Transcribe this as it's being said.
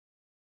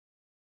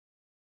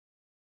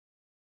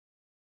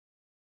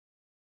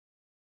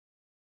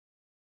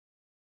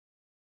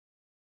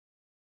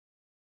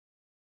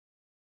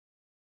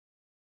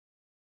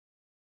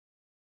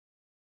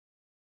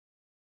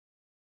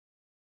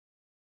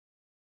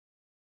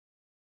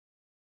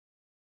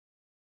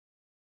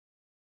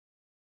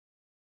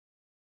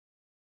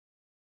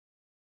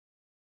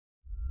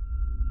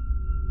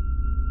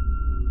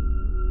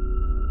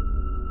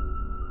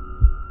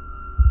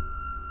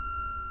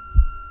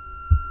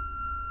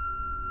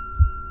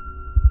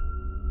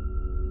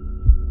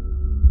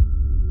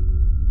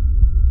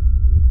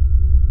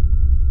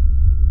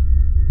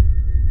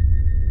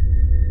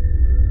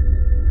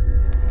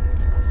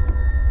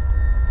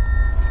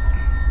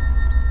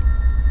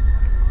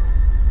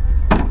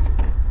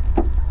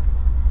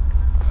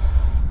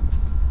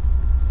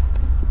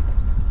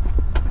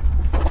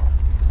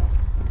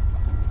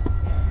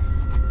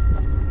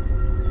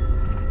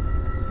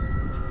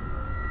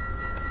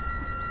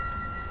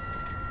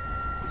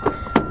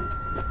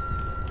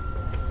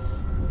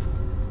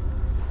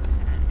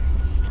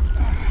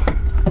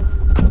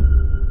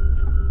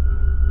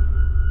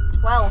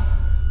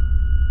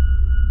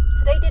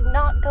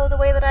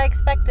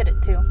expected it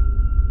to.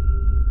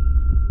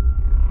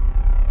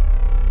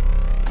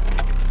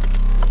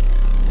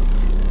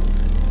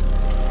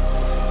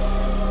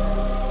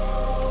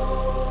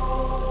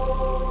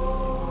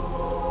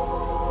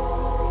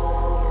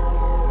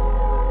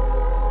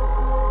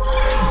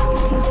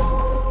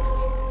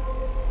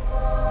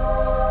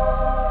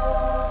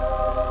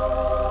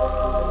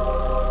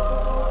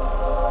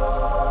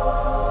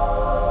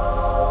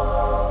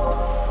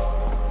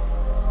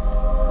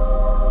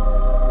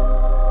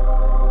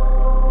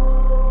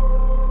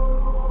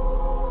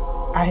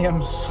 I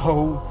am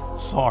so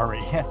sorry.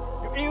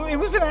 It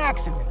was an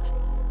accident.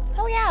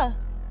 Oh yeah,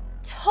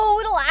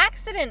 total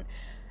accident.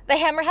 The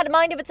hammer had a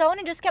mind of its own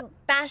and just kept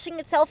bashing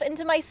itself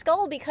into my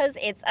skull because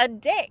it's a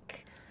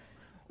dick.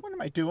 What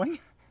am I doing?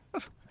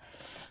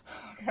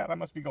 God, I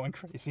must be going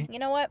crazy. You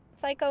know what,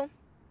 psycho?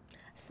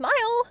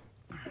 Smile.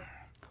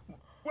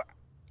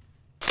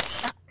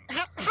 How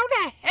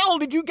the hell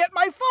did you get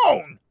my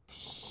phone?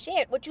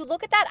 Shit, would you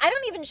look at that? I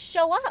don't even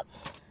show up.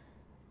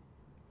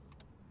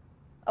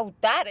 Oh,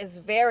 that is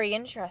very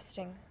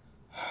interesting.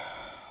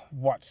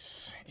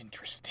 What's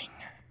interesting?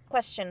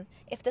 Question.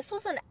 If this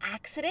was an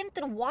accident,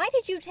 then why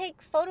did you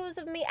take photos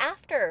of me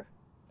after?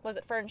 Was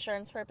it for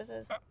insurance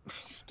purposes?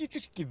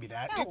 Just give me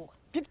that. No.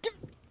 What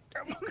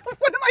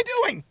am I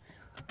doing?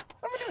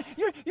 What am I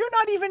doing? You're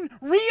not even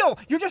real.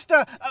 You're just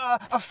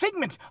a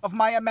figment of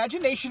my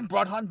imagination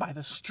brought on by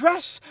the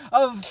stress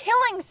of...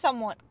 Killing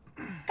someone.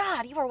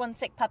 God, you are one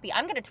sick puppy.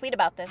 I'm gonna tweet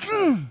about this.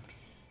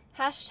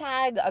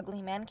 Hashtag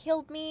ugly man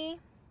killed me.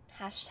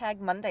 Hashtag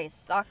Mondays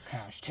suck.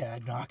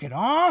 Hashtag knock it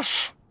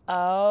off.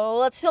 Oh,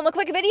 let's film a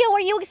quick video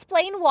where you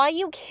explain why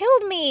you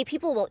killed me.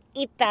 People will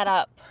eat that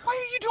up. Why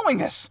are you doing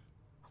this?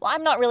 Well,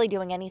 I'm not really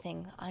doing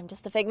anything. I'm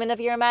just a figment of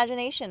your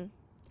imagination.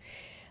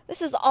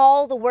 This is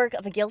all the work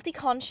of a guilty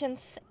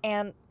conscience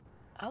and...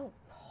 Oh,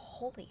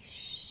 holy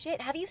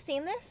shit. Have you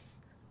seen this?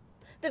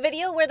 The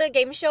video where the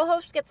game show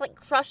host gets, like,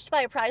 crushed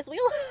by a prize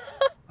wheel?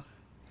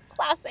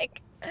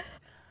 Classic.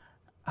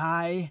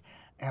 I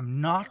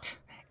am not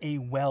a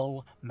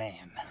well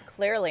man.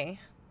 Clearly.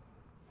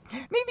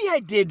 Maybe I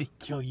did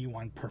kill you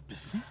on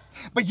purpose,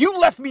 but you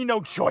left me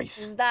no choice.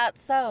 Is that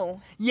so?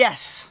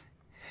 Yes.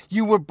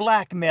 You were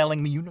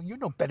blackmailing me. You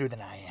know better than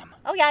I am.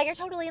 Oh yeah, you're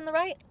totally in the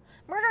right.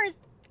 Murder is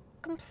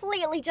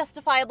completely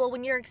justifiable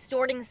when you're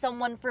extorting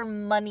someone for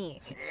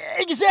money.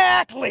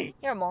 Exactly.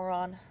 You're a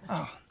moron.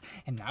 Oh,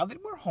 and now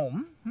that we're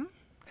home,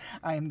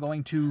 I am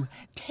going to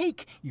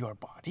take your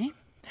body,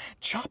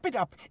 chop it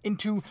up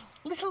into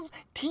little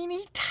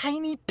teeny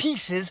tiny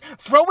pieces,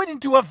 throw it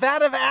into a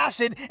vat of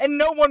acid, and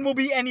no one will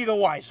be any the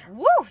wiser.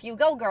 Woo, you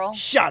go, girl.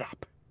 Shut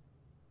up.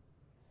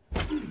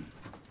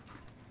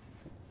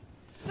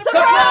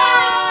 Surprise!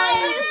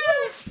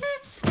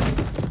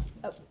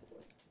 Oh.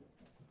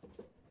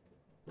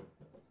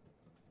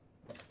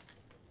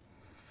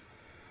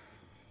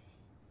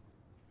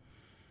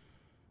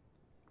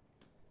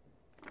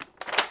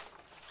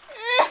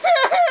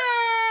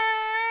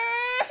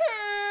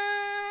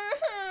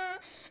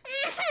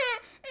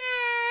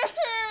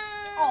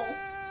 Oh,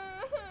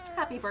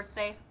 happy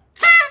birthday.